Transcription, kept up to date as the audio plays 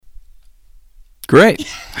Great.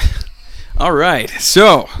 All right.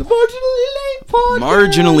 So, The Marginally Late Podcast.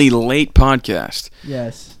 Marginally Late Podcast.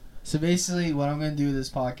 Yes. So basically, what I'm going to do with this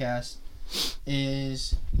podcast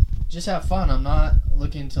is just have fun. I'm not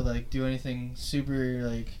looking to do anything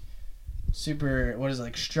super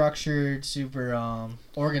structured, super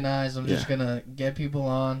organized. I'm just gonna get people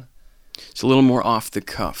on, It's a little more off the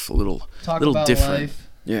cuff, a little about different. life,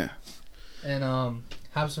 Yeah. and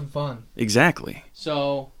have some fun. Exactly.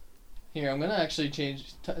 So, here I'm gonna actually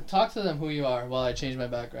talk to them who you are while I change my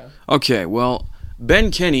background. Okay, well,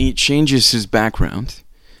 Ben Kenny changes his background.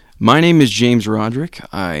 My name is James Roderick.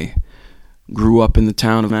 I grew up in the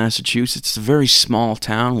town of Massachusetts. It's a very small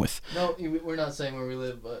town with... No, we're not saying where we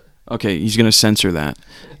live, but... Okay, he's going to censor that.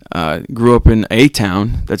 Grew up in a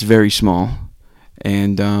town that's very small,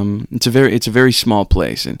 and it's a very small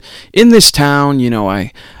place. And in this town, you know,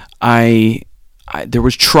 I there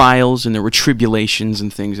was trials and there were tribulations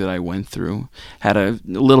and things that I went through. Had a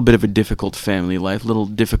little bit of a difficult family life, a little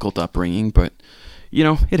difficult upbringing, but you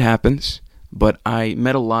know, it happens. But I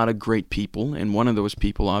met a lot of great people, and one of those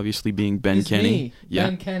people, obviously, being Ben Kenny.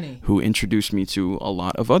 Ben Kenny. Who introduced me to a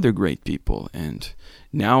lot of other great people, and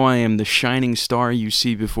now I am the shining star you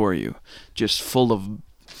see before you, just full of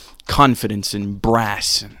confidence and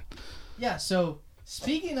brass. Yeah. So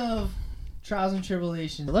speaking of trials and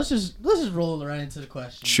tribulations, let's just roll right into the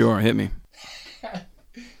questions. Sure, hit me.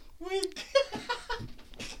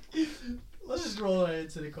 Let's just roll right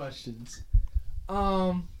into the questions.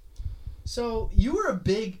 So you were a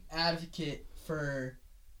big advocate for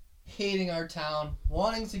hating our town,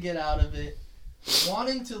 wanting to get out of it,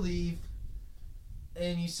 wanting to leave,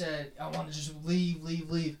 and you said, I want to just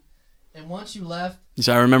leave. And once you left...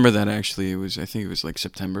 So I remember that actually. I think it was like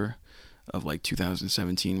September of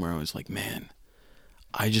 2017 where I was like, man,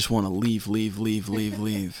 I just want to leave.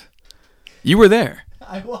 You were there.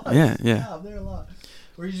 I was. Yeah. I'm there a lot.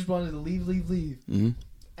 Where you just wanted to leave. Mm-hmm.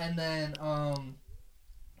 And then,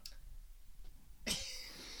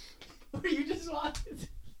 where you just wanted...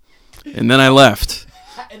 And then I left.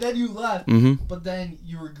 And then you left. Mm-hmm. But then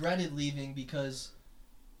you regretted leaving because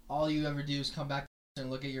all you ever do is come back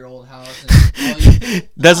and look at your old house. And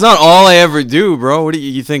That's not all I ever do, bro. What do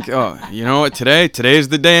you think? Oh, you know what? Today's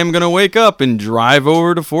the day I'm going to wake up and drive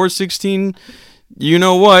over to 416, you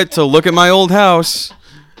know what, to look at my old house.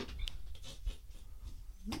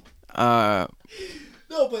 No,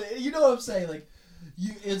 but you know what I'm saying?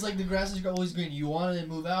 It's like the grass is always green. You wanted to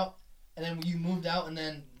move out, and then you moved out, and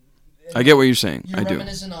then... I get what you're saying. You're I do.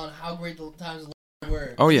 reminiscing on how great the times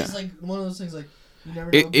were. Oh, yeah. It's like one of those things you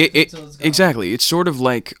never know until it's gone. Exactly. It's sort of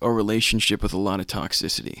like a relationship with a lot of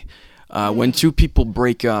toxicity. When two people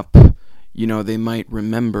break up, you know, they might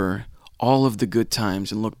remember all of the good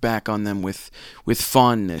times and look back on them with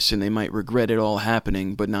fondness, and they might regret it all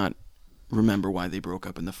happening, but not remember why they broke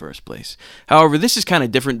up in the first place. However, this is kind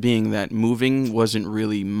of different, being that moving wasn't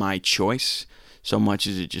really my choice so much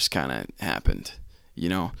as it just kind of happened, you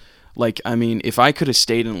know? If I could have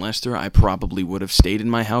stayed in Leicester, I probably would have stayed in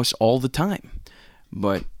my house all the time.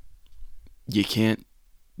 But you can't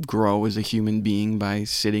grow as a human being by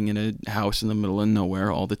sitting in a house in the middle of nowhere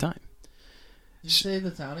all the time. Did you say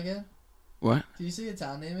the town again? What? Did you say the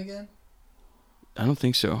town name again? I don't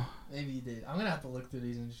think so. Maybe you did. I'm going to have to look through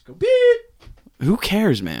these and just go beep. Who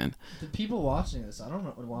cares, man? The people watching this, I don't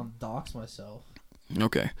want to dox myself.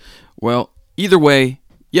 Okay. Well, either way,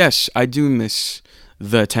 yes, I do miss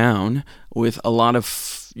the town with a lot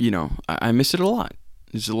of, you know, I miss it a lot.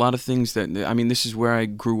 There's a lot of things that, this is where I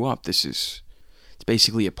grew up. It's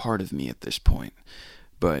basically a part of me at this point.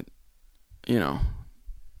 But, you know,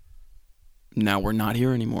 now we're not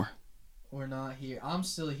here anymore. We're not here. I'm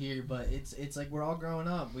still here, but it's like we're all growing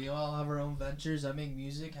up. We all have our own ventures. I make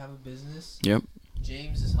music, have a business. Yep.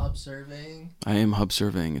 James is hub surveying. I am hub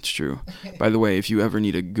surveying, it's true. By the way, if you ever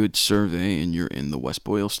need a good survey and you're in the West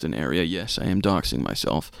Boylston area, yes, I am doxing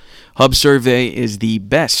myself. Hub survey is the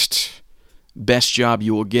best job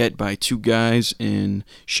you will get by two guys in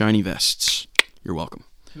shiny vests. You're welcome.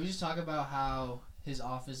 Can we just talk about how his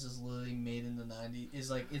office is literally made in the 90s?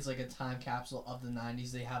 It's like a time capsule of the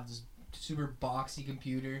 90s. They have this super boxy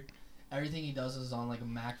computer. Everything he does is on like a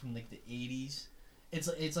Mac from like the 80s.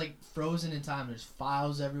 It's like frozen in time. There's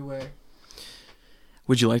files everywhere.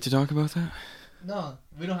 Would you like to talk about that? No,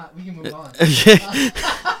 we don't have. We can move on.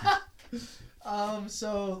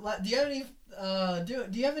 So do you have any? Do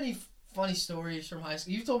you have any funny stories from high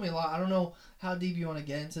school? You've told me a lot. I don't know how deep you want to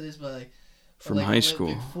get into this, but from high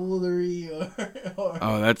school, foolery or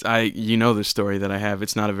oh, you know the story that I have.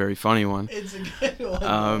 It's not a very funny one. It's a good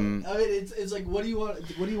one. It's like what do you want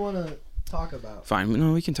to talk about? Fine,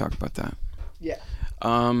 no, we can talk about that. Yeah.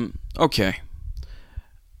 Okay.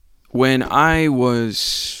 When I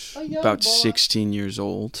was A young about boy. 16 years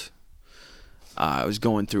old, I was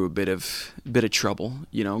going through a bit of trouble,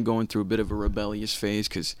 going through a bit of a rebellious phase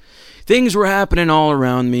because things were happening all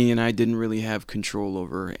around me and I didn't really have control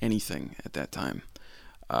over anything at that time.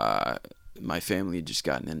 My family had just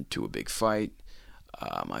gotten into a big fight.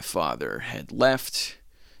 My father had left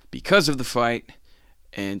because of the fight,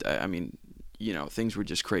 and I mean, things were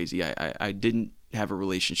just crazy. I didn't have a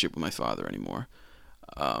relationship with my father anymore,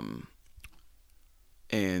 and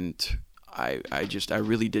I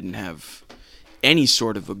really didn't have any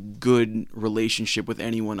sort of a good relationship with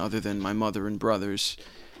anyone other than my mother and brothers.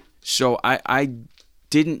 So I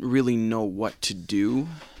didn't really know what to do,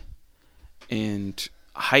 and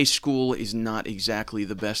high school is not exactly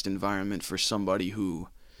the best environment for somebody who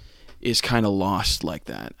is kind of lost like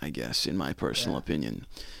that, I guess, in my personal opinion.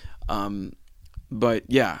 But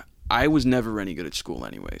yeah, I was never any good at school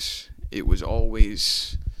anyways. It was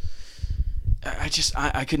always...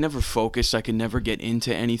 I could never focus. I could never get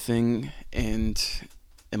into anything. And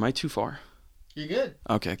am I too far? You're good.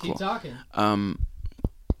 Okay, cool. Keep talking.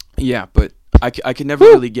 Yeah, but I could never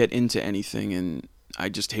really get into anything, and I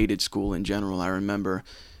just hated school in general. I remember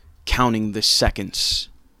counting the seconds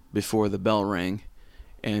before the bell rang,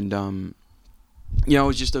 and it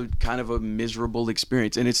was just a kind of a miserable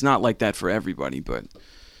experience. And it's not like that for everybody, but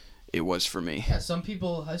it was for me. Yeah, some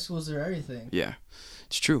people, high school is their everything. Yeah,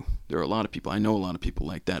 it's true. There are a lot of people. I know a lot of people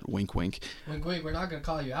like that. Wink, wink. Wink, wink. We're not gonna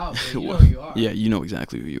call you out, but you know who you are. Yeah, you know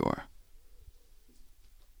exactly who you are.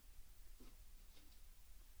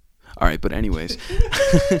 All right, but anyways,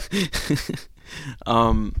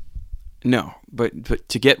 no, but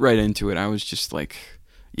to get right into it, I was just like,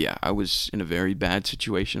 yeah, I was in a very bad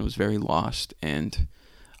situation. I was very lost, and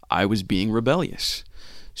I was being rebellious.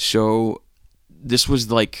 So this was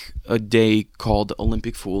like a day called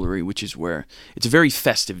Olympic Foolery, which is where it's a very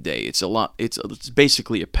festive day. It's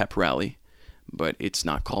basically a pep rally, but it's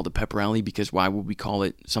not called a pep rally because why would we call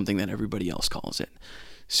it something that everybody else calls it?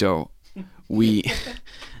 So we...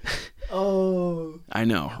 Oh. I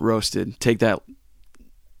know, roasted. Take that.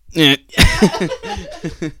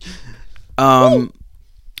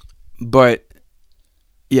 But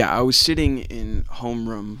yeah, I was sitting in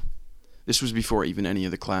homeroom. This was before even any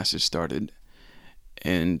of the classes started,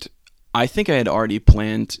 and I think I had already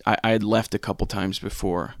planned. I had left a couple times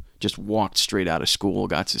before. Just walked straight out of school,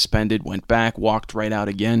 got suspended, went back, walked right out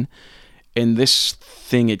again, and this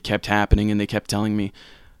thing had kept happening, and they kept telling me,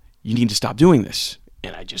 "You need to stop doing this."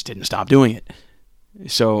 And I just didn't stop doing it.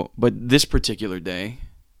 So, but this particular day,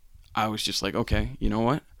 I was just like, okay, you know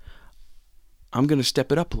what? I'm going to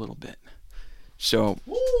step it up a little bit. So,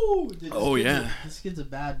 This kid's a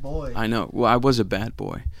bad boy. I know. Well, I was a bad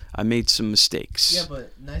boy. I made some mistakes. Yeah,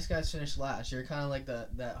 but nice guys finish last. You're kind of like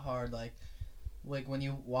that hard, like when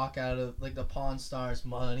you walk out of, like, the Pawn Stars,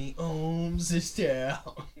 money owns this town.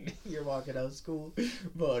 You're walking out of school,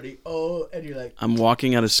 money, and you're like... I'm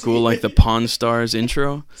walking out of school like the Pawn Stars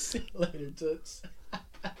intro. See you later, toots.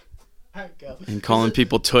 Go. And calling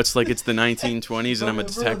people toots like it's the 1920s and I'm a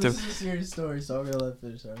detective. This is a serious story, so I'm going to let it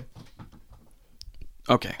finish, sorry.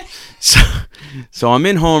 Okay. So I'm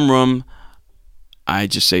in homeroom. I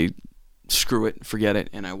just say, screw it, forget it,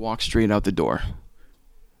 and I walk straight out the door.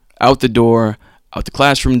 Out the door, out the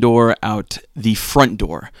classroom door, out the front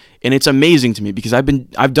door. And it's amazing to me because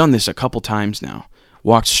I've done this a couple times now.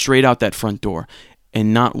 Walked straight out that front door,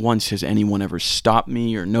 and not once has anyone ever stopped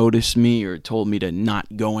me or noticed me or told me to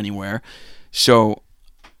not go anywhere. So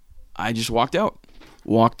I just walked out.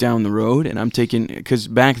 Walked down the road, and I'm taking, because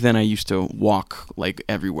back then I used to walk like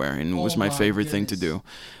everywhere, and it was my favorite thing to do.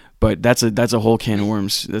 But that's a whole can of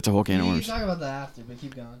worms. That's a whole can of worms. You can talk about that after, but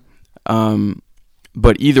keep going.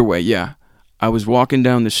 But either way, yeah, I was walking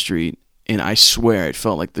down the street, and I swear it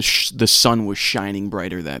felt like the sun was shining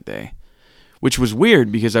brighter that day, which was weird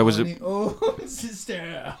because I was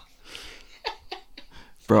sister.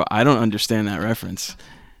 Bro, I don't understand that reference.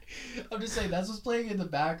 I'm just saying that's what's playing in the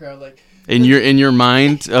background, like in your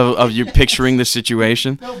mind of you picturing the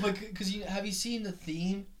situation. No, but because have you seen the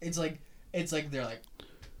theme? It's like they're like,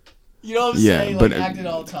 you know what I'm saying? But like acting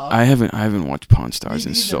all tough. I haven't watched Pawn Stars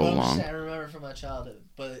in so long. I remember from my childhood,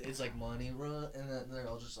 but it's like money run, and then they're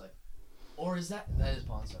all just like, or is that is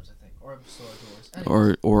Pawn Stars, I think, or Store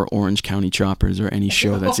Tours, or Orange County Choppers, or any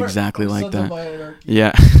show that's exactly like that.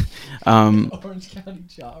 Yeah. Orange County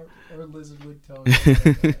Chopper or Lizardwood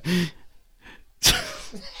Tony.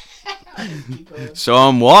 So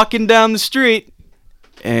I'm walking down the street,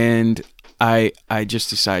 and I just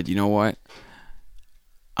decide, you know what?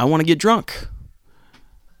 I want to get drunk.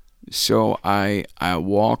 So I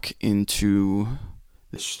walk into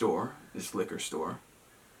the store, this liquor store,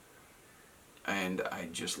 and I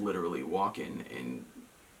just literally walk in and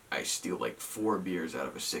I steal like 4 beers out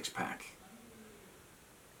of a 6-pack.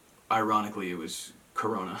 Ironically, it was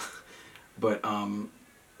Corona, but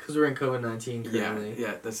because we're in COVID-19 currently.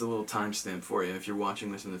 Yeah, that's a little timestamp for you if you're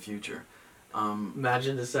watching this in the future.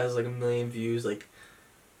 Imagine this has like 1 million views, like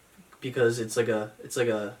because it's like a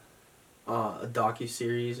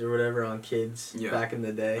docu-series or whatever on kids back in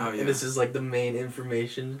the day. Oh, yeah. And this is like the main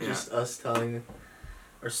information, just us telling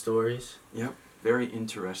our stories. Yep, very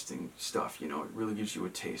interesting stuff. You know, it really gives you a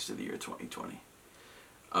taste of the year 2020.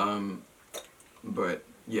 But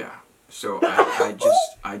yeah, so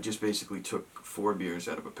I just basically took 4 beers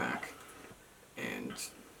out of a pack and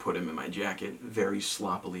put them in my jacket, very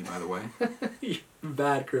sloppily, by the way.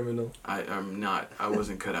 Bad criminal. I'm not. I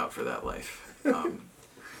wasn't cut out for that life.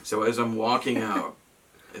 So as I'm walking out,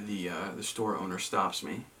 the store owner stops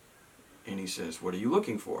me, and he says, "What are you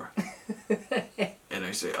looking for?" And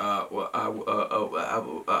I say,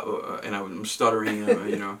 and I'm stuttering,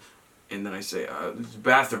 you know, and then I say, "This is a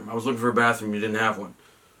bathroom. I was looking for a bathroom. You didn't have one."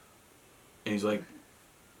 And he's like,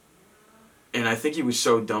 and I think he was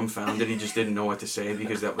so dumbfounded he just didn't know what to say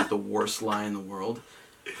because that was the worst lie in the world.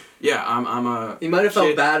 Yeah, I'm a... He might have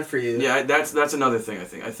felt bad for you. Yeah, that's another thing, I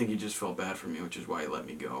think. I think he just felt bad for me, which is why he let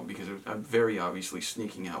me go, because I'm very obviously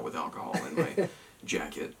sneaking out with alcohol in my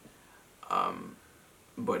jacket.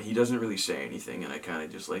 But he doesn't really say anything, and I kind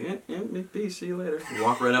of just like, peace, see you later.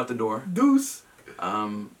 Walk right out the door. Deuce.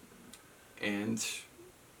 And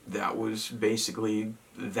that was basically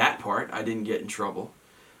that part. I didn't get in trouble.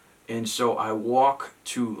 And so I walk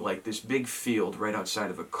to like this big field right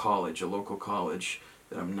outside of a college, a local college,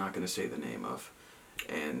 that I'm not going to say the name of.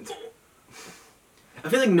 And I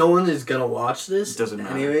feel like no one is going to watch this. Doesn't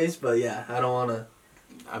matter. Anyways, but yeah, I don't want to.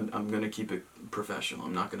 I'm going to keep it professional.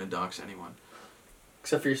 I'm not going to dox anyone.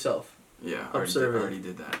 Except for yourself. Yeah, I already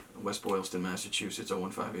did that. West Boylston, Massachusetts,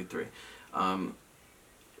 01583.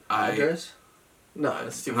 Address? No,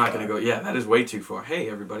 that's too far. I'm not going to go. Yeah, that is way too far. Hey,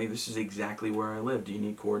 everybody, this is exactly where I live. Do you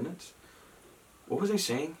need coordinates? What was I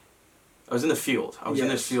saying? I was in the field. I was in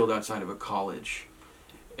this field outside of a college.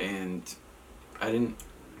 And I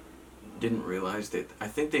didn't realize that. I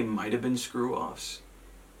think they might have been screw-offs,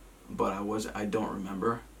 but I don't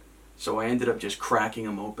remember. So I ended up just cracking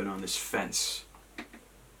them open on this fence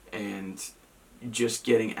and just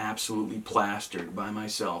getting absolutely plastered by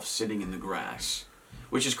myself sitting in the grass,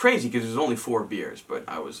 which is crazy because it was only 4 beers, but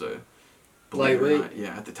I was a lightweight.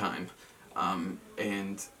 Yeah, at the time.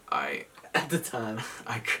 And I at the time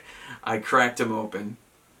I cracked them open,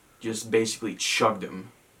 just basically chugged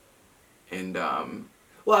them. And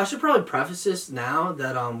well, I should probably preface this now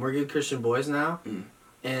that we're good Christian boys now,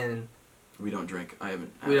 and we don't drink.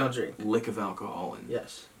 We don't drink a lick of alcohol in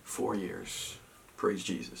 4 years. Praise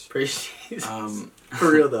Jesus. Praise Jesus.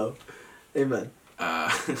 For real though, amen.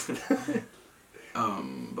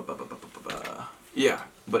 Yeah,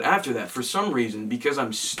 but after that, for some reason, because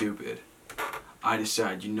I'm stupid, I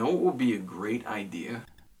decided, you know what would be a great idea?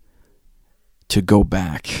 To go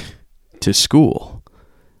back to school.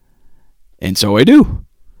 And so I do.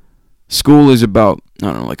 School is about, I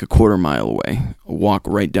don't know, like a quarter mile away. I walk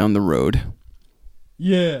right down the road.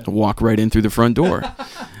 Yeah. Walk right in through the front door.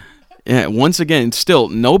 Yeah, once again, still,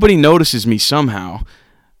 nobody notices me somehow.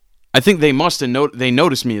 I think they must have they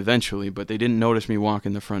noticed me eventually, but they didn't notice me walk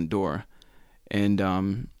in the front door.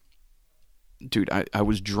 And, dude, I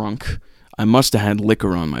was drunk. I must have had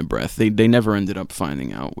liquor on my breath. They never ended up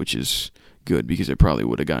finding out, which is good because I probably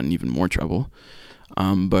would have gotten even more trouble.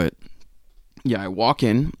 But yeah, I walk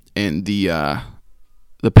in and the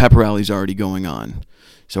pep rally's already going on.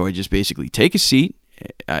 So I just basically take a seat,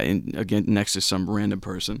 again, next to some random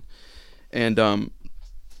person. And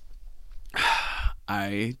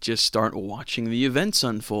I just start watching the events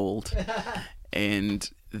unfold. And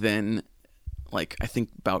then, like, I think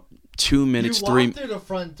about 2 minutes, you walked through the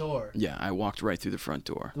front door. Yeah, I walked right through the front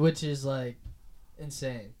door. Which is, like,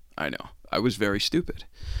 insane. I know. I was very stupid.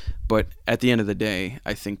 But at the end of the day,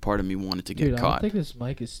 I think part of me wanted to get caught. I don't think this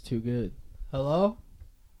mic is too good. Hello?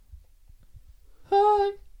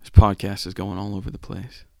 Hi. This podcast is going all over the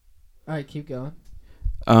place. All right, keep going.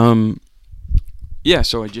 Yeah,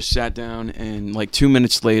 so I just sat down, and like 2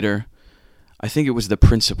 minutes later, I think it was the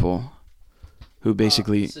principal who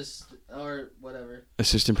basically... or whatever.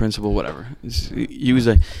 Assistant principal, whatever. He was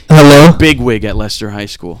a Hello? bigwig at Leicester High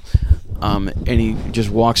School. And he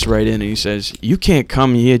just walks right in and he says, "You can't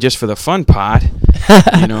come here just for the fun part."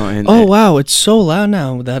 You know, and oh, wow, it's so loud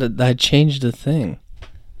now that I changed the thing.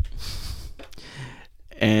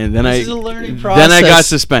 And then this is a learning process. Then I got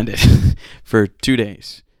suspended for 2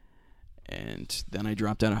 days. And then I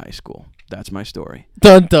dropped out of high school. That's my story.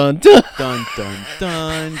 Dun dun dun. Dun, dun,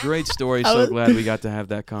 dun. Great story. So glad we got to have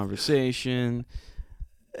that conversation.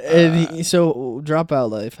 And so dropout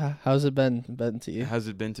life, how's it been to you? Has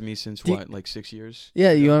it been to me since what, like 6 years?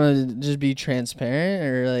 Yeah, you want to just be transparent,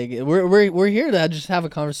 or like we're here to just have a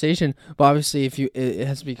conversation. But obviously, if it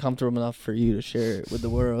has to be comfortable enough for you to share it with the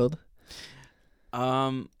world.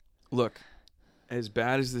 Look, as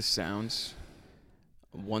bad as this sounds,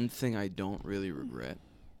 one thing I don't really regret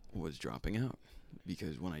was dropping out,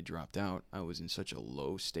 because when I dropped out, I was in such a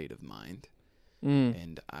low state of mind,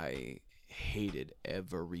 and I hated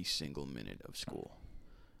every single minute of school.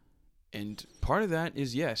 And part of that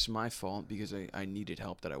is, yes, my fault, because I needed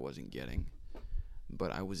help that I wasn't getting.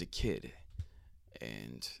 But I was a kid,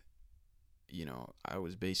 and, you know, I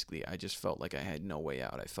just felt like I had no way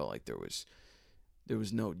out. I felt like there was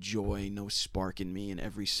no joy, no spark in me, and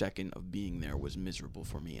every second of being there was miserable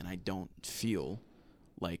for me. And I don't feel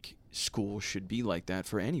like school should be like that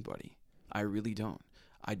for anybody. I really don't.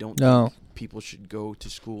 I don't think people should go to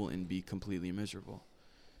school and be completely miserable.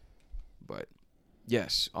 But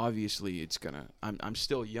yes, obviously I'm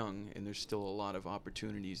still young, and there's still a lot of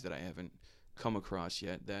opportunities that I haven't come across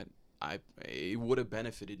yet that it would have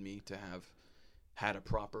benefited me to have had a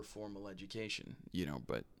proper formal education, you know,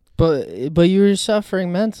 But you were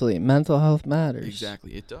suffering mentally. Mental health matters.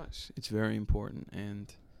 Exactly, it does. It's very important,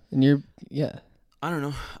 and I don't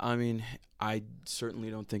know. I mean, I certainly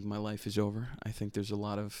don't think my life is over. I think there's a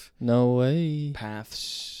lot of no way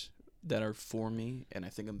paths that are for me, and I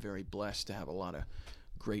think I'm very blessed to have a lot of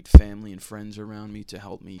great family and friends around me to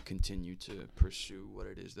help me continue to pursue what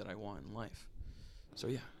it is that I want in life. So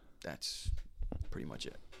yeah, that's pretty much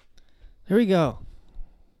it. Here we go.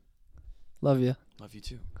 Love you. Love you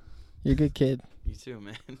too. You're a good kid. You too,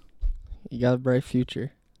 man. You got a bright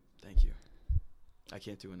future. Thank you. I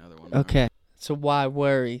can't do another one. Okay. So why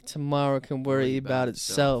worry? Tomorrow can worry about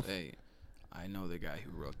itself. Hey, I know the guy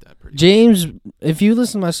who wrote that pretty James, if you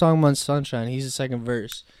listen to my song Miss Sunshine, he's the second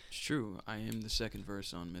verse. It's true. I am the second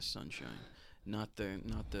verse on Miss Sunshine. Not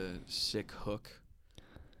the sick hook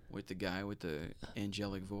with the guy with the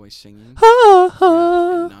angelic voice singing.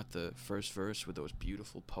 And not the first verse with those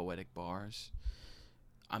beautiful poetic bars.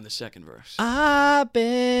 I'm the second verse. I've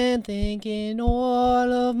been thinking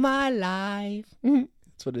all of my life.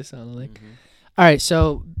 That's what it sounded like. Mm-hmm. All right,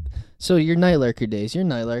 so your night lurker days. You're a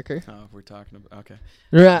night lurker. Oh, we're talking about okay.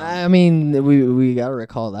 I mean, we gotta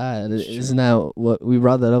recall that. Isn't that what we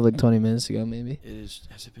brought that up like 20 minutes ago? Maybe. It is.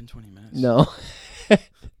 Has it been 20 minutes? No,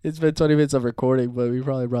 it's been 20 minutes of recording, but we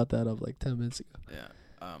probably brought that up like 10 minutes ago. Yeah.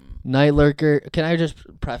 Night lurker. Can I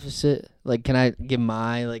just preface it? Like, can I give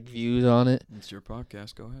my like views on it? It's your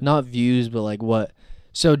podcast. Go ahead. Not views, but like what?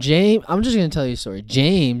 So James, I'm just gonna tell you a story.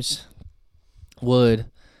 James would,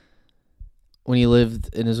 when he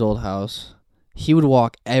lived in his old house, he would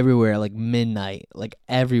walk everywhere like midnight, like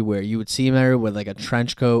everywhere. You would see him everywhere with like a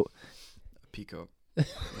trench coat. A peacoat. Not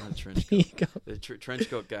a trench coat. The trench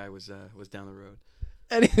coat guy was down the road.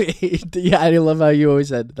 Anyway, yeah, I didn't love how you always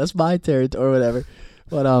said that's my territory or whatever.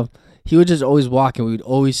 But he would just always walk, and we would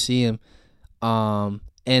always see him.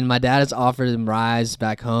 And my dad has offered him rides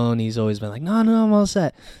back home. He's always been like, no, I'm all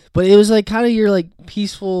set. But it was like kind of your like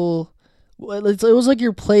peaceful. It was like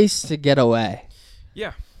your place to get away.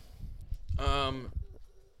 Yeah.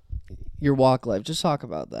 Your walk life. Just talk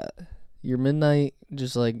about that. Your midnight,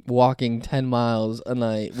 just like walking 10 miles a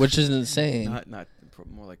night, which is insane. Not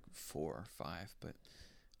more like 4 or 5, but.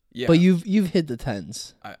 Yeah. But you've hit the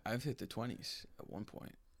 10s. I've hit the 20s at one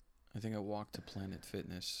point. I think I walked to Planet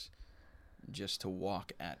Fitness just to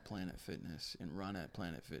walk at Planet Fitness and run at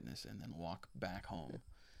Planet Fitness and then walk back home.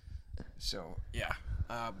 So, yeah.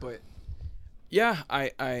 But, yeah,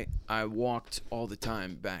 I walked all the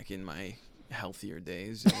time back in my healthier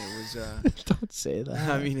days. And it was... Don't say that.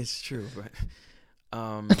 I mean, it's true, but...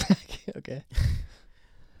 Okay.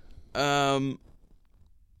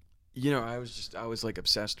 You know, I was like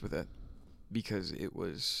obsessed with it because it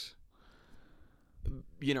was,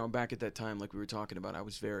 you know, back at that time, like we were talking about,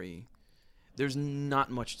 there's not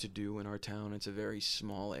much to do in our town. It's a very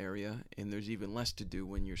small area, and there's even less to do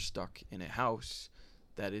when you're stuck in a house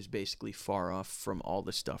that is basically far off from all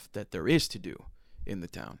the stuff that there is to do in the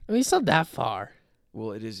town. I mean, it's not that far.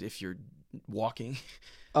 Well, it is if you're walking.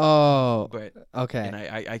 Oh, but okay. And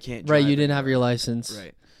I can't drive. Right, you didn't have your license.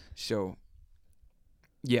 Right. So...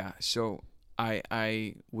 yeah, so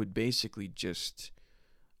I would basically just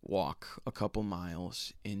walk a couple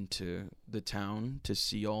miles into the town to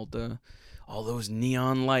see all those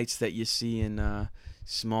neon lights that you see in a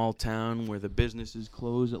small town where the businesses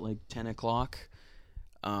close at like 10 o'clock.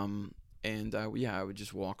 And I would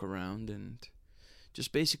just walk around and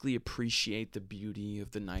just basically appreciate the beauty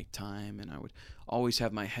of the nighttime. And I would always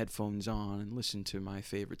have my headphones on and listen to my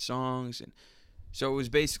favorite songs. And so it was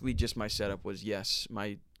basically just my setup was, yes,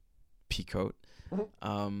 my pea coat,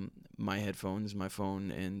 my headphones, my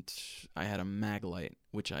phone, and I had a mag light,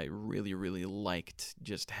 which I really, really liked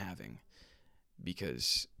just having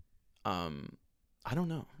because, I don't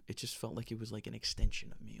know, it just felt like it was like an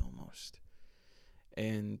extension of me almost.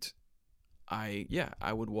 And I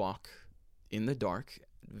would walk in the dark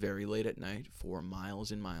very late at night for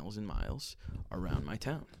miles and miles and miles around my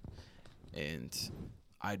town. And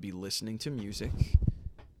I'd be listening to music,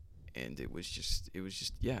 and it was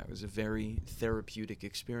a very therapeutic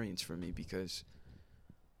experience for me because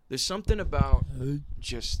there's something about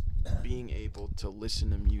just being able to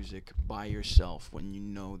listen to music by yourself when you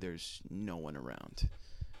know there's no one around,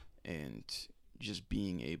 and just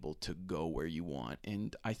being able to go where you want.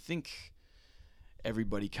 And I think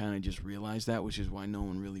everybody kind of just realized that, which is why no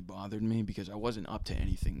one really bothered me, because I wasn't up to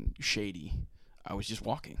anything shady. I was just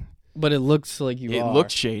walking. But it looks like you are. It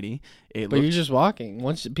looked shady. But you're just walking.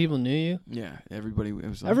 Once people knew you. Yeah, everybody. It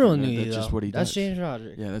was like, everyone knew you. That's just what he does. That's James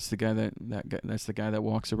Roderick. Yeah, that's the guy that's the guy that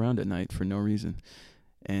walks around at night for no reason,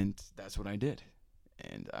 and that's what I did.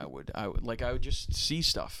 And I would just see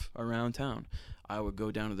stuff around town. I would go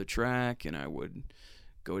down to the track, and I would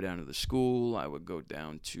go down to the school. I would go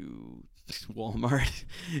down to Walmart.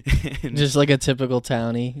 And just like a typical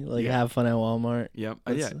townie, have fun at Walmart. Yep.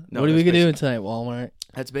 What are we gonna do tonight, Walmart?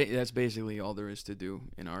 That's basically all there is to do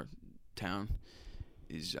in our town.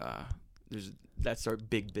 That's our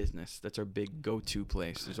big business. That's our big go-to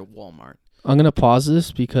place. There's a Walmart. I'm gonna pause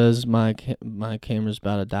this because my camera's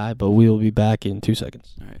about to die, but we will be back in 2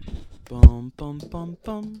 seconds. All right. Bum bum bum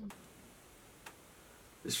bum.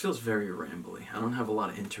 This feels very rambly. I don't have a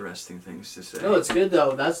lot of interesting things to say. No, it's good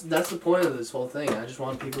though. That's the point of this whole thing. I just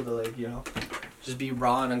want people to just be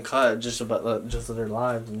raw and uncut, just about their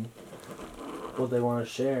lives and what they want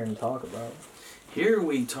to share and talk about. Here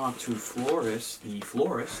we talk to the florist.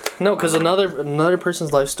 No, because another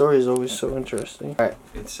person's life story is always so interesting. All right.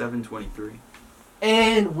 It's 7:23.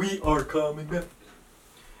 And we are coming back.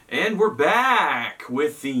 And we're back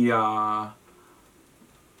with the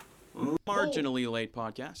marginally late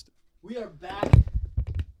podcast. We are back.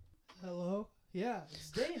 Hello? Yeah,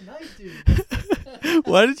 it's day and night, dude.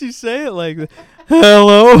 Why did you say it like that?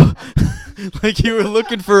 Hello? Like you were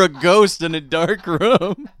looking for a ghost in a dark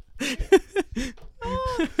room.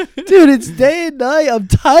 Dude, it's day and night. I'm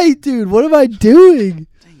tight, dude. What am I doing?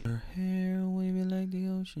 Your hair waving like the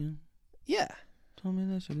ocean. Yeah. Told me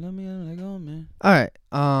that you love me like oh man. All right.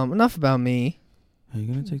 Enough about me. Are you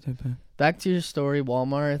gonna take that back? Back to your story,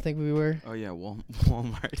 Walmart. I think we were. Oh yeah,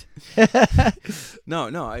 Walmart.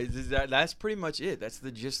 No. That's pretty much it. That's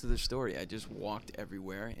the gist of the story. I just walked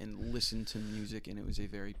everywhere and listened to music, and it was a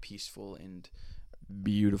very peaceful and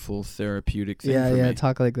beautiful therapeutic thing for me.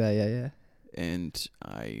 Talk like that. Yeah. And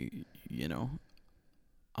I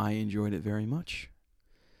enjoyed it very much.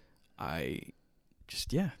 That's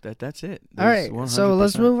it. All right, 100%. So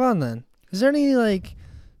let's move on then. Is there any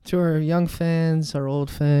to our young fans, our old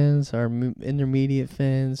fans, our intermediate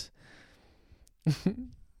fans?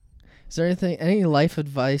 Is there any life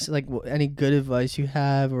advice, any good advice you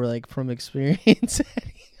have, or from experience?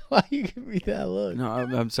 Why you give me that look? No,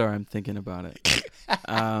 I'm sorry. I'm thinking about it.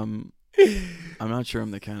 I'm not sure I'm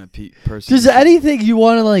the kind of person. Just anything you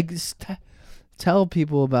want to tell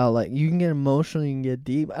people about. You can get emotional, you can get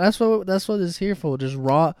deep. That's what it's here for. Just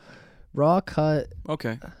raw cut.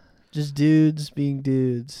 Okay. Just dudes being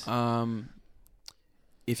dudes.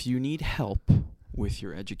 If you need help with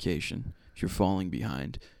your education, if you're falling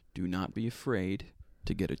behind, do not be afraid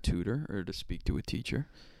to get a tutor or to speak to a teacher.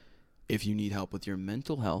 If you need help with your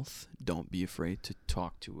mental health, don't be afraid to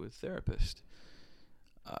talk to a therapist.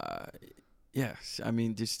 Yes, I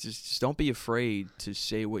mean, just don't be afraid to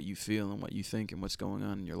say what you feel and what you think and what's going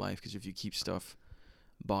on in your life, because if you keep stuff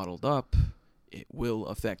bottled up, it will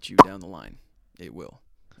affect you down the line. It will,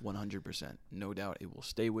 100%. No doubt it will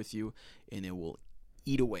stay with you, and it will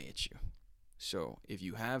eat away at you. So if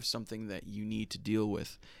you have something that you need to deal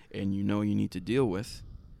with and you know you need to deal with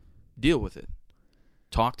it.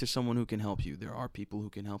 Talk to someone who can help you. There are people who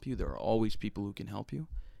can help you. There are always people who can help you,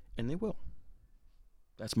 and they will.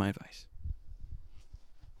 That's my advice.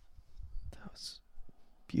 That was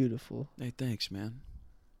beautiful. Hey, thanks, man.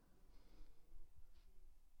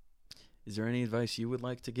 Is there any advice you would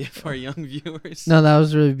like to give our young viewers? No, that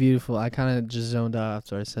was really beautiful. I kind of just zoned out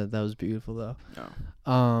after I said that was beautiful, though.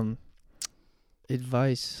 No.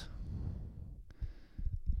 Advice.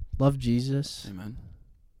 Love Jesus. Amen.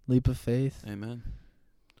 Leap of faith. Amen.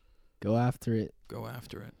 Go after it. Go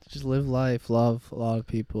after it. Just live life, love a lot of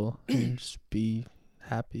people, and just be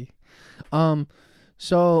happy.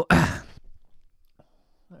 So, all right,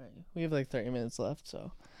 we have like 30 minutes left,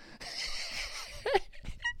 so.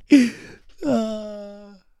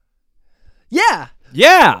 Yeah.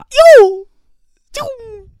 Yeah. Yo.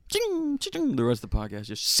 The rest of the podcast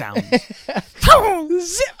just sounds.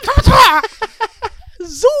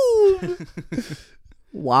 Zoom.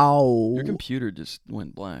 Wow. Your computer just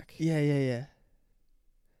went black. Yeah.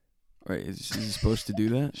 Right? Is he supposed to do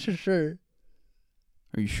that? Sure.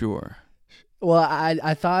 Are you sure? Well,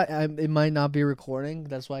 I thought it might not be recording.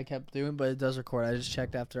 That's why I kept doing, but it does record. I just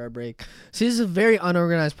checked after our break. See, this is a very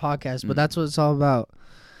unorganized podcast, but that's what it's all about.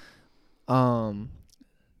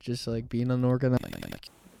 Just like being unorganized.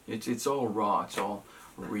 It's all raw. It's all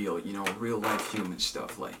real. Real life human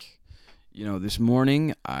stuff. Like, this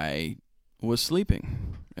morning I was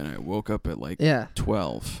sleeping and I woke up at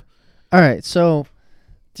 12. All right, so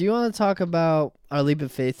do you want to talk about our leap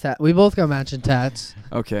of faith tat? We both got matching tats.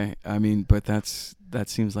 Okay, I mean, but that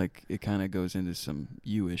seems like it kind of goes into some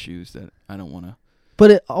you issues that I don't want to.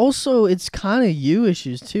 But it's kind of you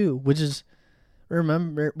issues too, which is,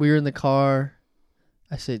 remember we were in the car.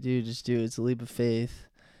 I said, dude, just do it. It's a leap of faith.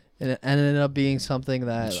 And it ended up being something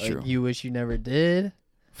that you wish you never did.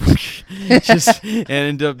 Just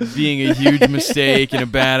ended up being a huge mistake and a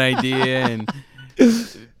bad idea and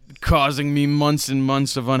causing me months and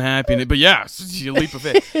months of unhappiness. But yeah, it's a leap of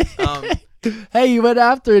faith. Hey, you went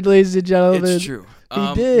after it, ladies and gentlemen. It's true.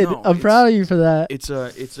 He did. No, I'm proud of you for that. It's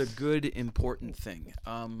a good, important thing.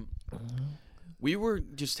 We were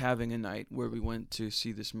just having a night where we went to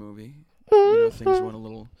see this movie. Things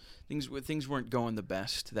weren't going the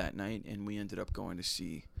best that night, and we ended up going to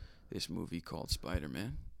see this movie called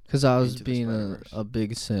Spider-Man. Because I was being a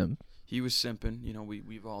big simp. He was simping.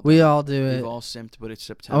 We all do it. We've all simped, but it's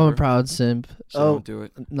September. I'm a proud simp. So don't do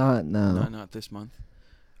it. Not this month.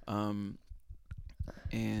 And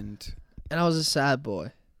I was a sad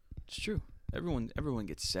boy. It's true. Everyone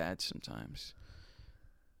gets sad sometimes.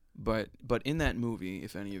 But in that movie,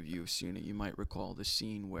 if any of you have seen it, you might recall the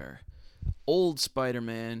scene where old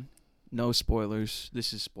Spider-Man, no spoilers,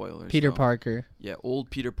 this is spoilers. Peter Parker. Yeah, old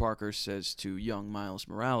Peter Parker says to young Miles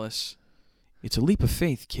Morales, "It's a leap of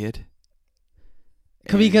faith, kid."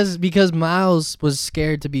 Because Miles was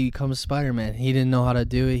scared to become Spider-Man. He didn't know how to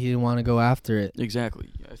do it. He didn't want to go after it.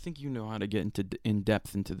 Exactly. I think you know how to get in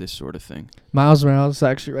depth into this sort of thing. Miles Morales is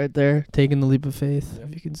actually right there, taking the leap of faith.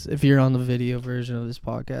 If you're on the video version of this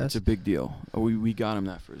podcast, it's a big deal. We got him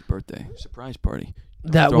that for his birthday surprise party.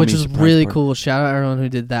 Which was really cool. Shout out everyone who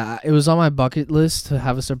did that. It was on my bucket list to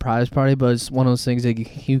have a surprise party, but it's one of those things that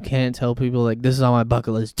you can't tell people this is on my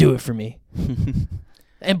bucket list. Do it for me.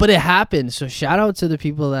 But it happened. So shout out to the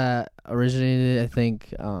people that originated it. I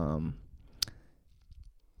think,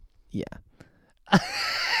 yeah.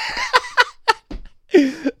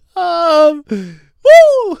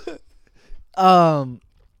 Woo.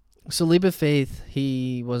 So leap of faith.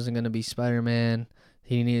 He wasn't gonna be Spider-Man.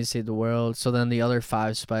 He needed to save the world. So then the other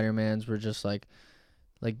 5 Spider-Mans were just like,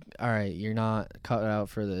 all right, you're not cut out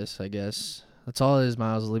for this, I guess. That's all it is,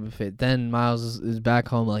 Miles' leap of faith. Then Miles is back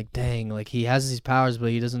home dang, he has these powers, but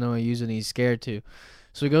he doesn't know how to use it, and he's scared to.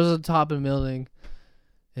 So he goes to the top of the building,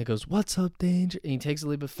 and he goes, "What's up, danger?" And he takes a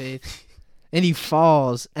leap of faith, and he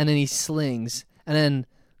falls, and then he slings. And then,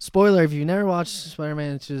 spoiler, if you've never watched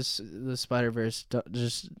Spider-Man, it's just the Spider-Verse,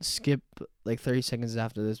 just skip 30 seconds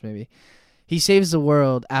after this, maybe. He saves the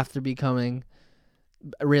world after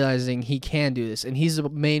realizing he can do this, and he's the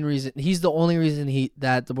main reason. He's the only reason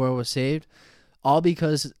that the world was saved, all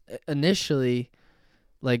because initially,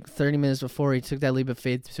 30 minutes before, he took that leap of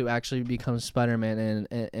faith to actually become Spider-Man,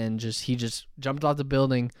 and he just jumped off the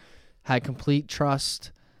building, had complete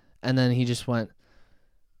trust, and then he just went,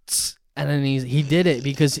 tss, and then he did it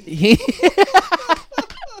because he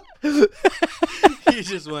he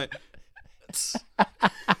just went. Tss.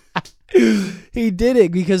 He did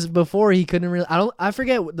it because before he couldn't really. I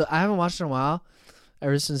forget. I haven't watched it in a while,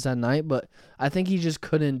 ever since that night. But I think he just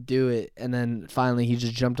couldn't do it, and then finally he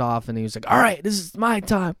just jumped off, and he was like, "All right, this is my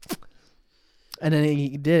time." And then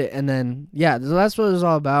he did it, and then so that's what it was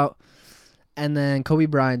all about. And then Kobe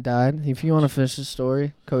Bryant died. If you want to finish the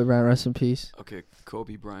story, Kobe Bryant, rest in peace. Okay,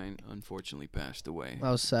 Kobe Bryant unfortunately passed away.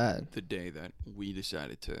 That was sad. The day that we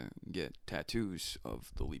decided to get tattoos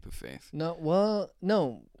of the leap of faith. No.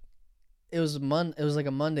 It was like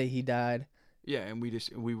a Monday he died. Yeah, and we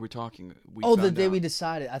were talking. The day we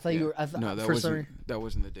decided. I thought you were. No, that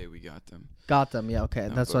wasn't the day we got them. Got them. Yeah. Okay,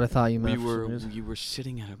 no, that's what I thought you meant. You were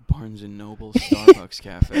sitting at a Barnes and Noble Starbucks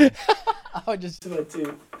cafe. I would just do it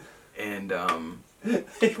too. And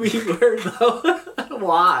We were though.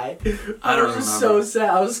 Why? I don't was just remember. so sad.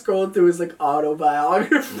 I was scrolling through his like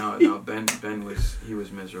autobiography. No, Ben was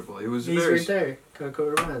miserable. He was He's very right there.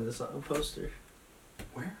 Kobe Bryant, this poster.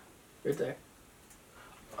 Where? Right there.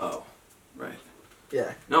 Oh, right.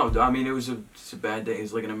 Yeah. No, I mean it's a bad day.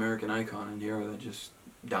 He's like an American icon and hero that just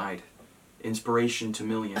died. Inspiration to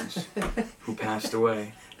millions who passed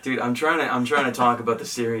away. Dude, I'm trying to talk about the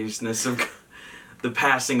seriousness of the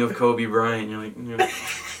passing of Kobe Bryant. You're like,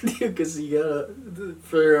 Dude, because you gotta,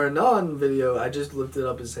 for our non-video, I just lifted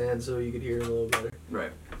up his hand so you could hear him a little better.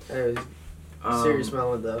 right. Anyways, serious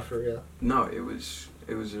moment though, for real. No, it was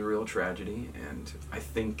a real tragedy, and I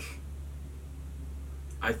think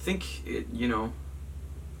it,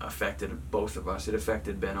 affected both of us. It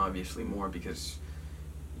affected Ben obviously more because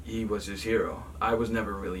he was his hero. I was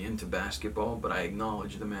never really into basketball, but I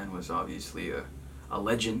acknowledge the man was obviously a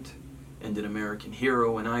legend and an American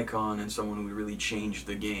hero, an icon, and someone who really changed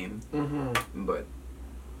the game. Mm-hmm. But,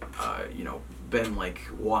 Ben,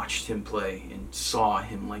 watched him play and saw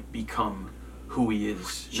him, become who he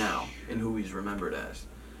is now and who he's remembered as.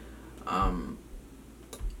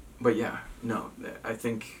 But yeah, no, I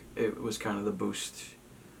think it was kind of the boost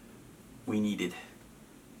we needed.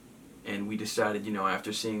 And we decided,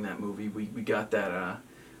 after seeing that movie, we got that,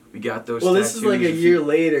 we got those Well, tattoos. this is like a year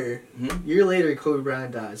later. Hmm? Year later, Kobe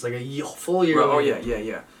Bryant dies. Like full year Oh, later.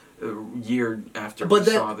 yeah. A year after But we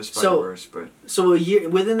that- saw the Spider-Verse, but... So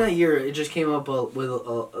within that year, it just came up with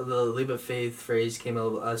the leap of faith phrase came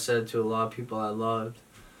up. I said to a lot of people I loved,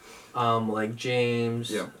 like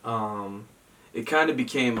James. Yeah. Um, It kind of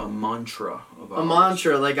became a mantra of a ours.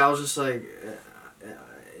 mantra. Like I was just like,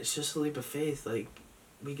 it's just a leap of faith. Like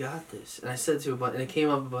we got this. And I said to a bunch, and it came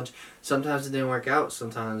up a bunch. Sometimes it didn't work out.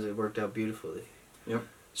 Sometimes it worked out beautifully. Yep.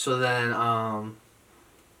 So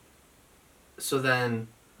then,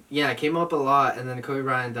 yeah, it came up a lot, and then Kobe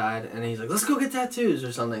Bryant died, and he's like, "Let's go get tattoos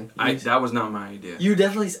or something." That was not my idea. You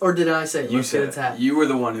definitely, or did I say? You "Let's get a said tat"? it. You were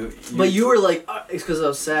the one who... But you were like, it's because I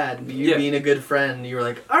was sad. You Yeah. being a good friend, you were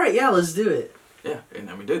like, all right, yeah, let's do it. Yeah, and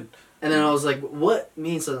then we did. And then I was like, what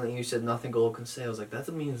means something? You said nothing gold can say. I was like, that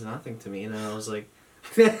means nothing to me. And then I was like,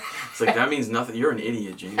 It's like, that means nothing. You're an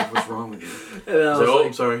idiot, James. What's wrong with you? and then I I was was like, oh, like,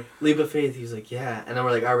 I'm sorry. leap of faith. He's like, yeah. And then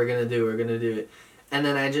we're like, all right, we're gonna do it. And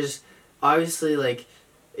then I just, obviously, like,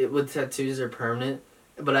 it with tattoos are permanent.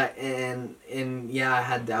 But yeah, I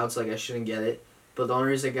had doubts, like I shouldn't get it. But the only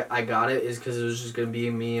reason I got it is because it was just gonna be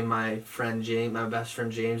me and my friend James, my best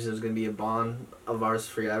friend James. It was gonna be a bond of ours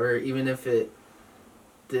forever, even if it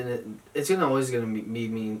didn't. It's always gonna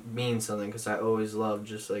mean something because I always loved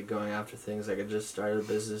just like going after things. Like I just started a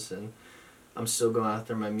business and I'm still going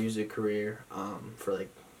after my music career for like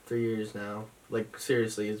 3 years now. Like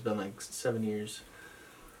seriously, it's been like 7 years.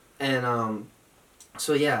 And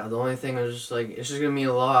so yeah, the only thing was just like it's just gonna mean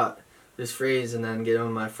a lot. This phrase and then get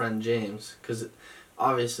on my friend James because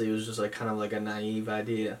obviously it was just like kind of like a naive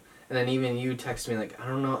idea. And then even you text me like I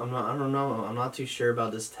don't know I'm not too sure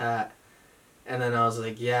about this tat. And then I was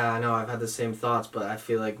like, yeah, I know, I've had the same thoughts, but I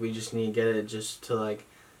feel like we just need to get it just to, like,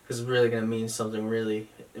 because it's really going to mean something really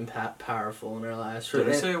powerful in our lives. Did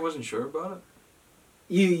I say I wasn't sure about it?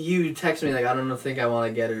 You text me, like, I don't think I want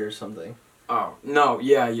to get it or something. Oh, no,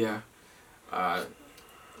 yeah.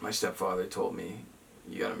 My stepfather told me,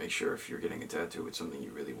 you got to make sure if you're getting a tattoo, it's something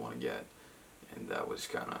you really want to get. And that was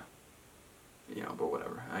kind of, but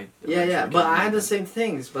whatever. Yeah, but I had the same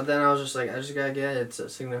things, but then I was just like, I just got to get it. It's a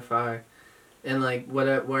signifier. And, like,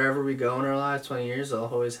 wherever we go in our lives, 20 years, I'll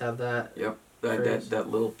always have that. Yep, that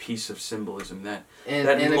little piece of symbolism, that and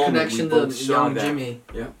that a moment connection we to both saw young that. Jimmy.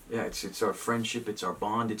 Yeah, it's our friendship, it's our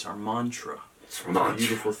bond, it's our mantra. It's a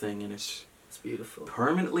beautiful thing, and it's beautiful.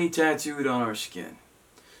 permanently tattooed on our skin.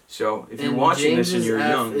 So, if you're And watching this and James's you're F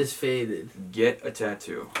young, is faded. get a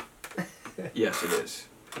tattoo. Yes, it is.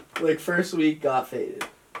 Like first week got faded.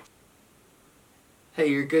 Hey,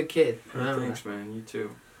 you're a good kid. Remember Thanks, that. man. You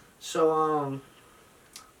too. So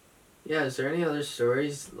yeah. Is there any other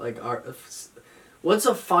stories like what's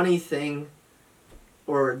a funny thing,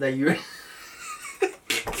 or that you?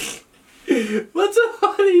 What's a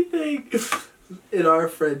funny thing in our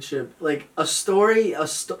friendship? Like a story.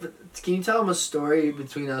 Can you tell them a story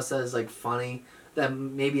between us that is like funny that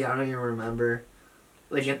maybe I don't even remember?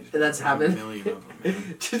 Like that's There's happened. A million of them,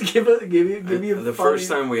 man. Just give me a The funny... first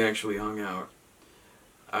time we actually hung out,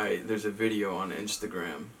 there's a video on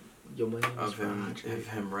Instagram Yo, my name of is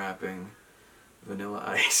him rapping Vanilla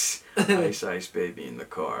Ice, Ice Ice Baby in the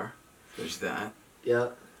car. There's that. Yeah.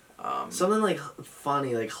 Something like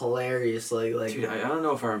funny, like hilarious, like. Dude, I don't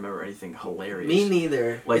know if I remember anything hilarious. Me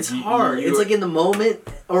neither. Like, it's hard. you- It's like in the moment,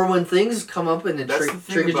 or when things come up and it That's the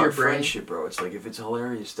thing triggers about your brain. friendship, bro. It's like if it's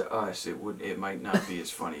hilarious to us, it might not be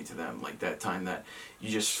as funny to them. Like that time that you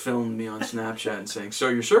just filmed me on Snapchat and saying, "So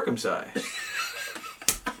you're circumcised?"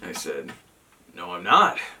 I said, "No, I'm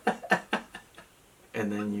not."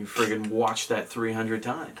 And then you friggin' watched that 300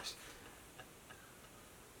 times.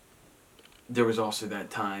 There was also that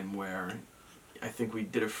time where I think we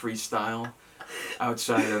did a freestyle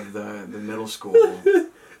outside of the middle school,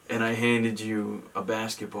 and I handed you a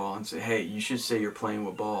basketball and said, "Hey, you should say you're playing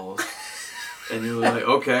with balls." And you were like,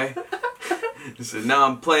 "Okay." I said, "No,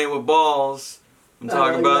 I'm playing with balls. I'm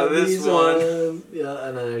talking about this one." Yeah,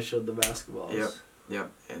 and then I showed the basketballs.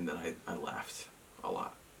 Yep. And then I laughed a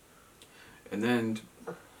lot. And then,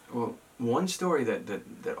 well, one story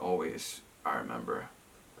that always I remember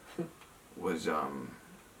was can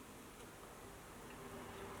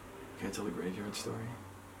I tell the graveyard story?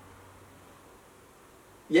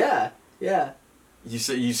 Yeah. You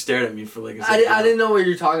said you stared at me for like a second. I didn't know what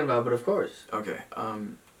you're talking about, but of course. Okay.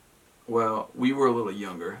 Well, we were a little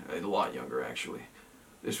younger, a lot younger actually.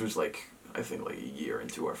 This was like I think like a year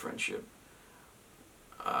into our friendship.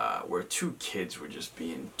 Where two kids were just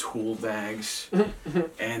being tool bags,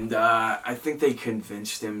 and I think they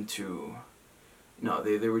convinced him to. No,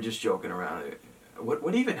 they were just joking around.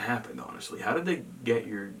 What even happened, honestly? How did they get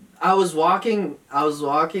your... I was walking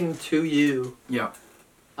to you. Yeah.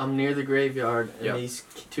 I'm near the graveyard, and Yeah. these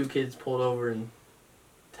two kids pulled over and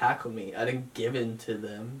tackled me. I didn't give in to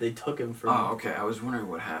them. They took him from me. Oh, okay. I was wondering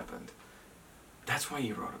what happened. That's why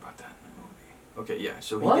you wrote about that in the movie. Okay, yeah.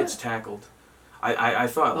 So he What? gets tackled. I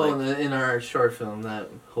thought Oh, like... in our short film that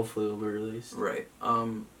hopefully will be released. Right.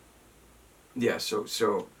 Yeah,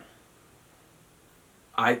 so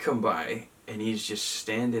I come by, and he's just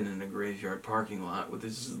standing in a graveyard parking lot with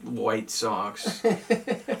his white socks,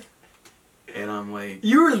 and I'm like...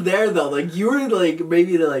 You were there, though. Like, you were, like,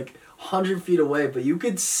 maybe, like, 100 feet away, but you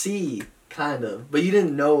could see, kind of. But you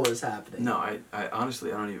didn't know what was happening. No, I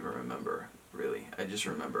honestly, I don't even remember, really. I just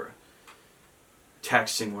remember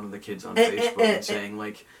texting one of the kids on Facebook and saying,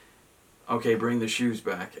 like, okay, bring the shoes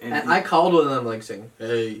back. And I called one of them, like, saying,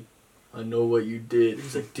 "Hey, I know what you did."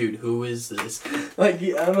 He's like, "Dude, who is this?" Like,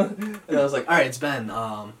 yeah, and I was like, "All right, it's Ben."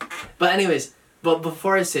 But anyways, but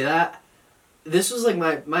before I say that, this was like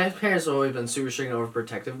my parents have always been super strict and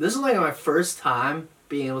overprotective. This is like my first time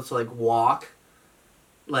being able to like walk.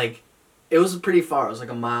 Like, it was pretty far. It was like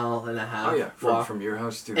 1.5 miles. Oh yeah, from your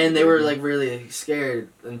house to... And they were like really scared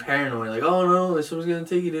and paranoid, like, "Oh no, like, someone's gonna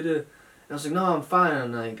take you." And I was like, "No, I'm fine.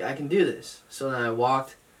 I'm like, I can do this." So then I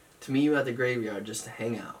walked to meet you at the graveyard just to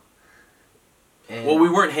hang out. And well, we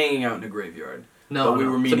weren't hanging out in the graveyard. no, but we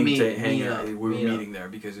were meeting to hang meet out. up, We were meet up. meeting there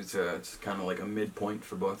because it's kind of like a midpoint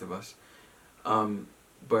for both of us.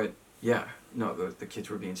 But yeah, no, the kids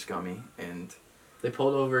were being scummy, and They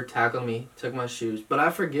pulled over, tackled me, took my shoes, but I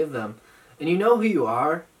forgive them. And you know who you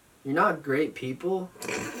are. You're not great people,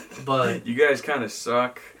 but you guys kind of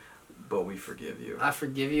suck, but we forgive you. I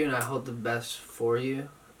forgive you and I hope the best for you.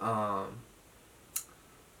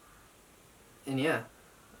 And yeah,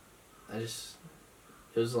 it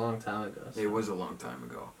was a long time ago. So. It was a long time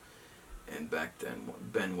ago, and back then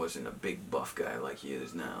Ben wasn't a big buff guy like he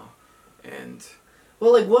is now, and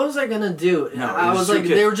Well, like, what was I gonna do? No, I it was was two like,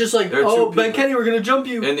 kids. they were just like, There were "Oh, two Ben people. Kenny, we're gonna jump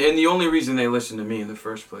you." and the only reason they listened to me in the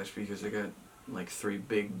first place because I got like 3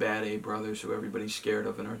 big bad A brothers who everybody's scared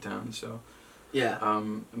of in our town. So Yeah.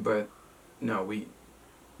 but no, we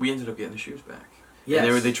ended up getting the shoes back. Yes.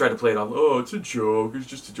 And they tried to play it off. Oh, it's a joke. It's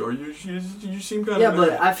just a joke. You seem kind Yeah, of...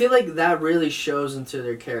 but I feel like that really shows into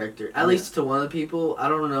their character. At Yeah. least to one of the people. I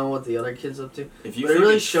don't know what the other kid's up to. If you but it think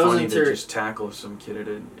really it's shows funny into- to just tackle some kid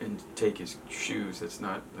and take his shoes, that's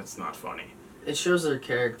not funny. It shows their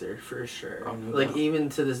character for sure. Oh, no Like, doubt. even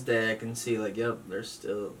to this day, I can see, like, yep, they're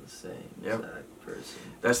still the same Yep. exact person.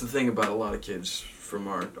 That's the thing about a lot of kids from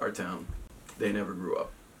our town. They never grew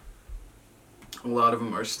up. A lot of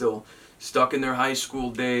them are still stuck in their high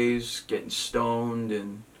school days, getting stoned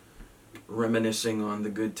and reminiscing on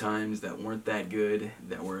the good times that weren't that good,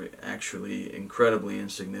 that were actually incredibly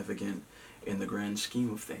insignificant in the grand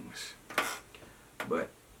scheme of things. But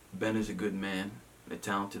Ben is a good man, a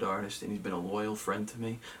talented artist, and he's been a loyal friend to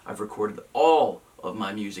me. I've recorded all of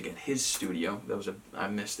my music at his studio. I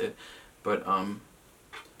missed it. But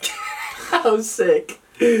How sick.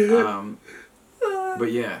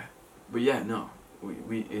 but yeah, no.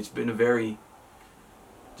 It's been a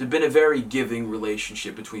very giving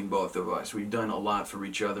relationship between both of us. We've done a lot for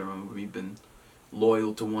each other, and we've been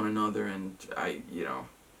loyal to one another, and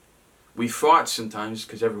We fought sometimes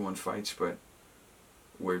because everyone fights, but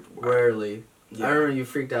we're Rarely. yeah. I remember you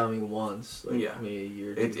freaked out at me once. Like Yeah. maybe a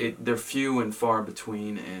year or two. They're few and far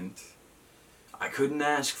between, and I couldn't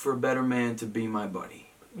ask for a better man to be my buddy.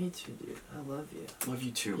 Me too, dude. I love you. Love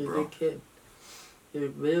you too, You're a bro. good kid. You're a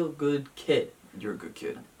real good kid. You're a good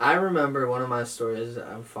kid. I remember one of my stories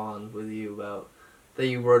I'm fond with you about that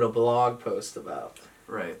you wrote a blog post about,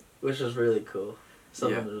 Right. which was really cool.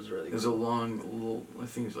 Something Yeah. that was really It was cool. a long, little. I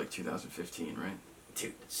think it was like 2015, right?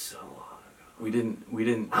 Dude, it's so long ago. We didn't.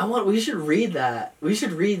 We should read that. We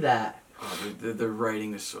should read that. Oh, the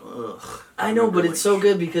writing is so. Ugh. I know, but remember, it's so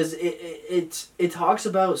good because it talks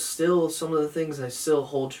about still some of the things I still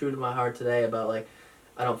hold true to my heart today about like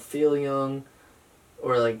I don't feel young,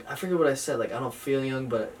 or like I forget what I said, like I don't feel young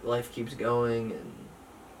but life keeps going, and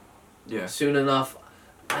Yeah. soon enough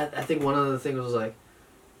I think one of the things was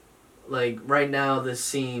like right now this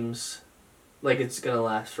seems like it's gonna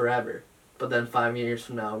last forever, but then 5 years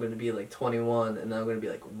from now I'm gonna be like 21 and I'm gonna be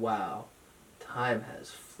like, wow, time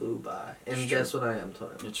has flew by. And It's guess true. what I am,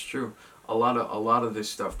 21. It's true. A lot of this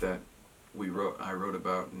stuff that I wrote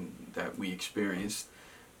about and that we experienced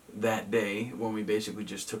that day when we basically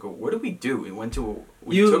just took a. What did we do? We went to a.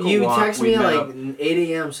 We took a You walk, texted we me at met like up. 8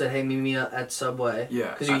 a.m. said, "Hey, meet me at Subway."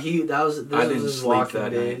 Yeah, Because I this didn't was his sleep walking that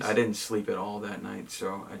days. night. I didn't sleep at all that night,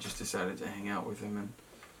 so I just decided to hang out with him, and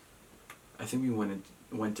I think we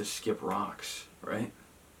went to Skip Rocks, right?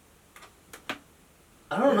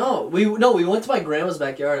 I don't know. We went to my grandma's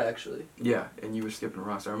backyard actually. Yeah, and you were skipping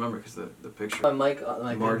rocks. I remember because the picture. My mic,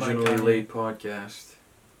 Marginally late podcast.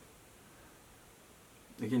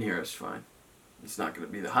 They can hear us fine. It's not going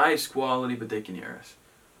to be the highest quality, but they can hear us.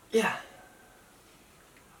 Yeah.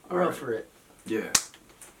 We're All up right. for it. Yeah.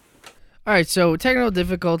 All right, so technical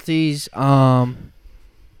difficulties.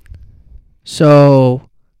 So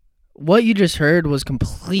what you just heard was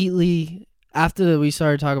completely after we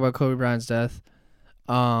started talking about Kobe Bryant's death.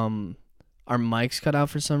 Our mics cut out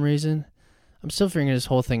for some reason. I'm still figuring this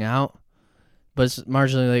whole thing out, but it's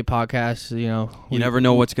marginally late podcast. You know, You never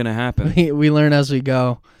know what's going to happen. we learn as we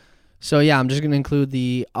go. So yeah, I'm just gonna include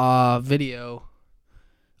the audio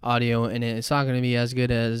in it. It's not gonna be as good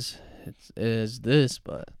as this,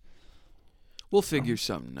 but We'll figure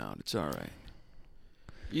something out. It's all right.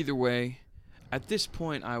 Either way, at this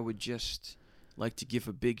point, I would just like to give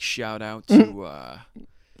a big shout out to.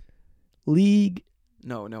 League.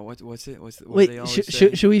 No, what's it? What do Wait, they always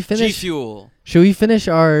say? should we finish? G Fuel. Should we finish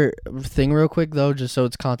our thing real quick though, just so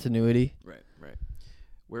it's continuity? Right.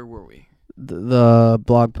 Where were we? The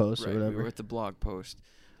blog post Right, or we whatever. were at the blog post.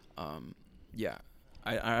 Yeah,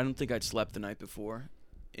 I don't think I'd slept the night before.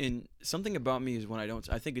 And something about me is when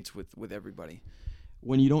I think it's with everybody.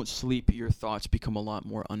 When you don't sleep, your thoughts become a lot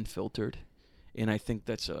more unfiltered. And I think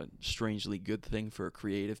that's a strangely good thing for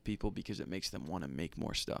creative people because it makes them want to make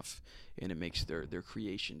more stuff. And it makes their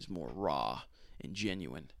creations more raw and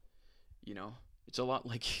genuine. You know? It's a lot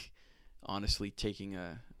like, honestly, taking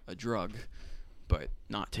a drug, but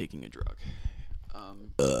not taking a drug.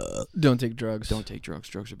 Don't take drugs. Don't take drugs.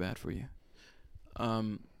 Drugs are bad for you.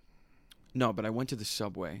 No, but I went to the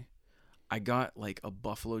Subway. I got like a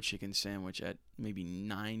buffalo chicken sandwich at maybe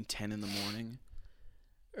 9-10 in the morning.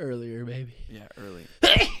 Earlier, maybe. Yeah, early.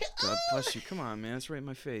 God bless you. Come on, man. It's right in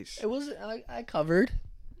my face. It was I covered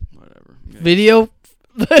Whatever. Yeah. video,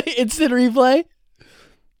 instant replay.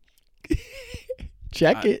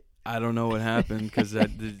 Check it. I don't know what happened because that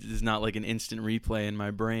is not like an instant replay in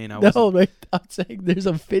my brain. No, like, I'm saying there's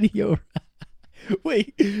a video.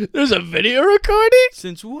 Wait, there's a video recording?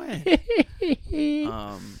 Since when?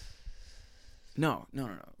 No.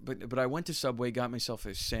 But I went to Subway, got myself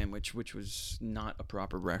a sandwich, which was not a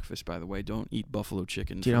proper breakfast, by the way. Don't eat buffalo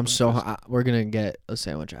chicken. Dude, for I'm so breakfast. hot. We're gonna get a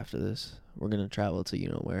sandwich after this. We're gonna travel to you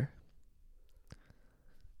know where.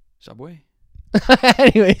 Subway.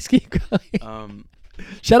 Anyways, keep going.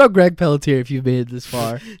 Shout out Greg Pelletier if you've made it this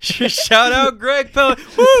far. Shout out Greg Pellet.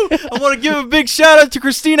 Woo! I want to give a big shout out to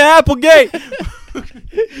Christina Applegate.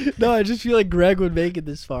 No, I just feel like Greg would make it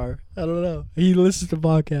this far. I don't know. He listens to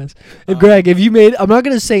podcasts. And Greg, if you made, I'm not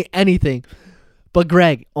gonna say anything, but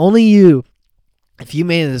Greg, only you, if you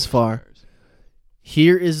made it this far,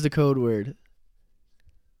 here is the code word.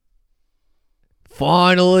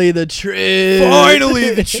 Finally, the truth.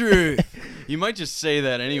 Finally, the truth. You might just say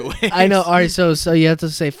that anyway. I know. All right, so you have to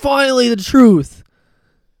say finally the truth.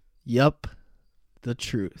 Yup, the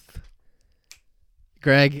truth.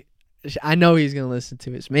 Greg, I know he's gonna listen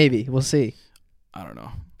to us. Maybe we'll see. I don't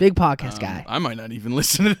know. Big podcast guy. I might not even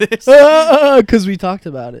listen to this. Because we talked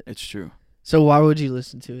about it. It's true. So why would you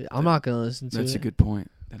listen to it? I'm not gonna listen to it. That's a good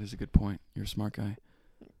point. That is a good point. You're a smart guy.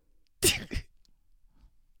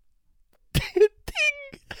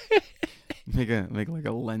 make like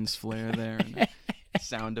a lens flare there and a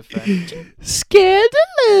sound effect.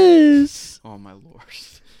 Scandalous. Oh my lord.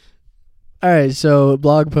 All right, so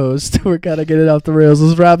blog post. We're kind of getting off the rails.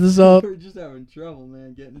 Let's wrap this up. We're just having trouble,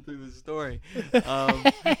 man, getting through the story.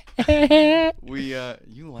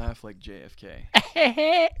 You laugh like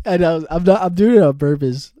JFK. I know. I'm doing it on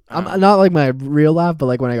purpose. I'm not like my real laugh, but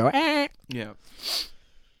like when I go. Yeah.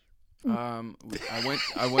 I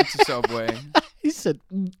went to Subway. He said,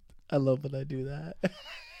 "I love when I do that."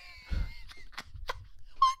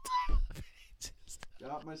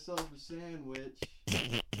 Got myself a sandwich.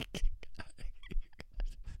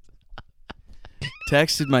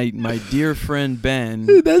 Texted my dear friend Ben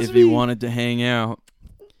Dude, that's if he me. wanted to hang out,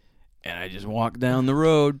 and I just walked down the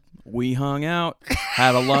road. We hung out,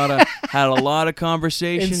 had a lot of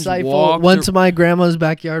conversations. Insightful. Went to my grandma's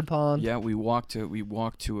backyard pond. Yeah, we walked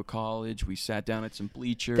to a college. We sat down at some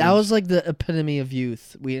bleachers. That was like the epitome of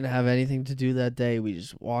youth. We didn't have anything to do that day. We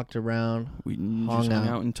just walked around. We just hung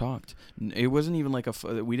out and talked. It wasn't even like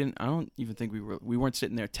we didn't. I don't even think we weren't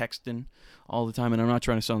sitting there texting all the time. And I'm not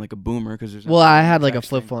trying to sound like a boomer because there's. Well, I had like a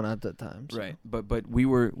flip phone at that time. So. Right, but we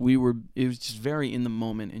were. It was just very in the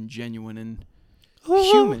moment and genuine and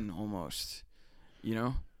human almost. You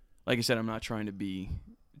know, like I said, I'm not trying to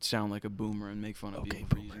sound like a boomer and make fun of people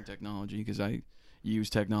for using technology because I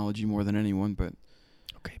use technology more than anyone. But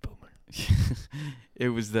okay, boomer.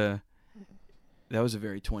 That was a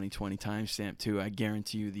very 2020 timestamp too. I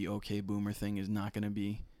guarantee you the okay boomer thing is not going to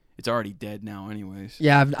be. It's already dead now, anyways.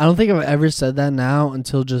 Yeah, I don't think I've ever said that now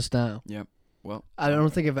until just now. Yep. Well, I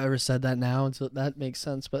don't think I've ever said that now until that makes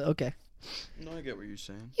sense. But okay. No, I get what you're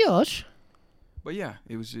saying. Yosh. But yeah,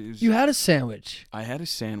 it was. You had a sandwich. I had a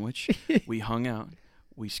sandwich. We hung out.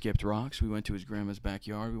 We skipped rocks. We went to his grandma's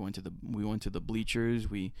backyard. We went to the bleachers.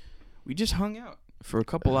 We just hung out for a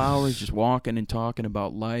couple hours, just walking and talking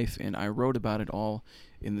about life. And I wrote about it all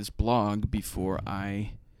in this blog before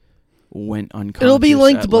I went unconscious. It'll be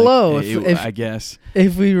linked below. If I guess.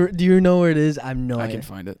 If do you know where it is? I have no idea. I can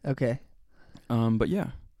find it. Okay. But yeah.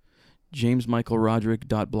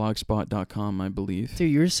 JamesMichaelRoderick.blogspot.com, I believe.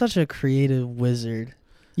 Dude, you're such a creative wizard.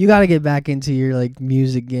 You got to get back into your like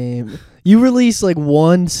music game. You release like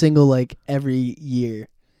one single like every year.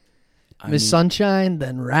 Miss Sunshine,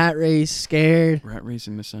 then Rat Race, Scared. Rat Race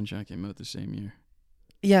and Miss Sunshine came out the same year.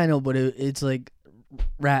 Yeah, I know, but it's like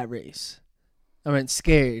Rat Race. I meant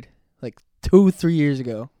Scared like 2-3 years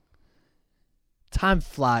ago. Time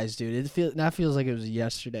flies, dude. That feels like it was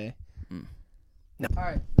yesterday. No. All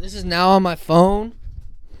right, this is now on my phone.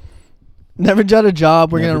 Never Jot a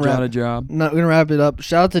Job. We're gonna wrap it up.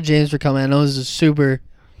 Shout out to James for coming. I know this is super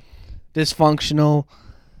dysfunctional,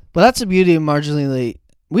 but that's the beauty of Marginally Late.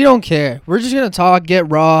 We don't care. We're just gonna talk, get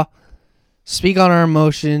raw, speak on our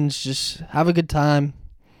emotions, just have a good time,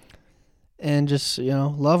 and just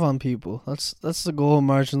love on people. That's the goal of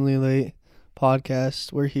Marginally Late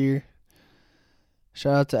podcast. We're here.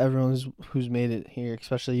 Shout out to everyone who's made it here,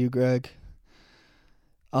 especially you, Greg.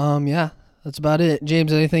 Yeah, that's about it.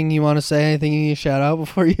 James, anything you want to say? Anything you need to shout out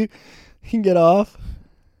before you can get off?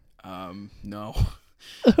 No.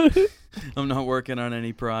 I'm not working on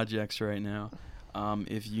any projects right now.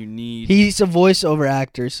 If you need... He's a voiceover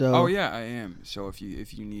actor, so... Oh, yeah, I am. So if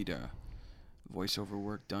you need voiceover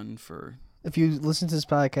work done for... If you listen to this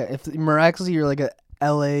podcast, if miraculously you're like a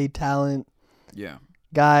LA talent... Yeah.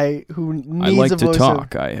 Guy who needs a voiceover... I like to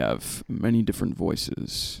talk. I have many different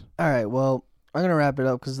voices. All right, well... I'm going to wrap it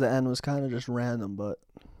up because the end was kind of just random, but...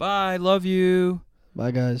 Bye. Love you.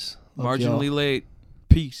 Bye, guys. Love Marginally y'all. Late.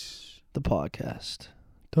 Peace. The podcast.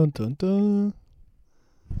 Dun, dun, dun.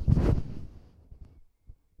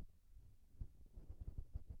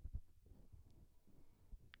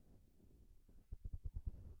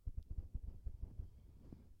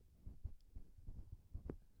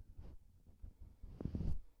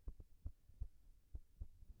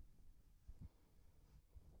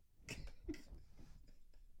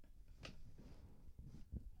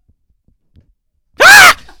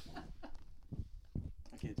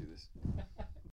 I can't do this.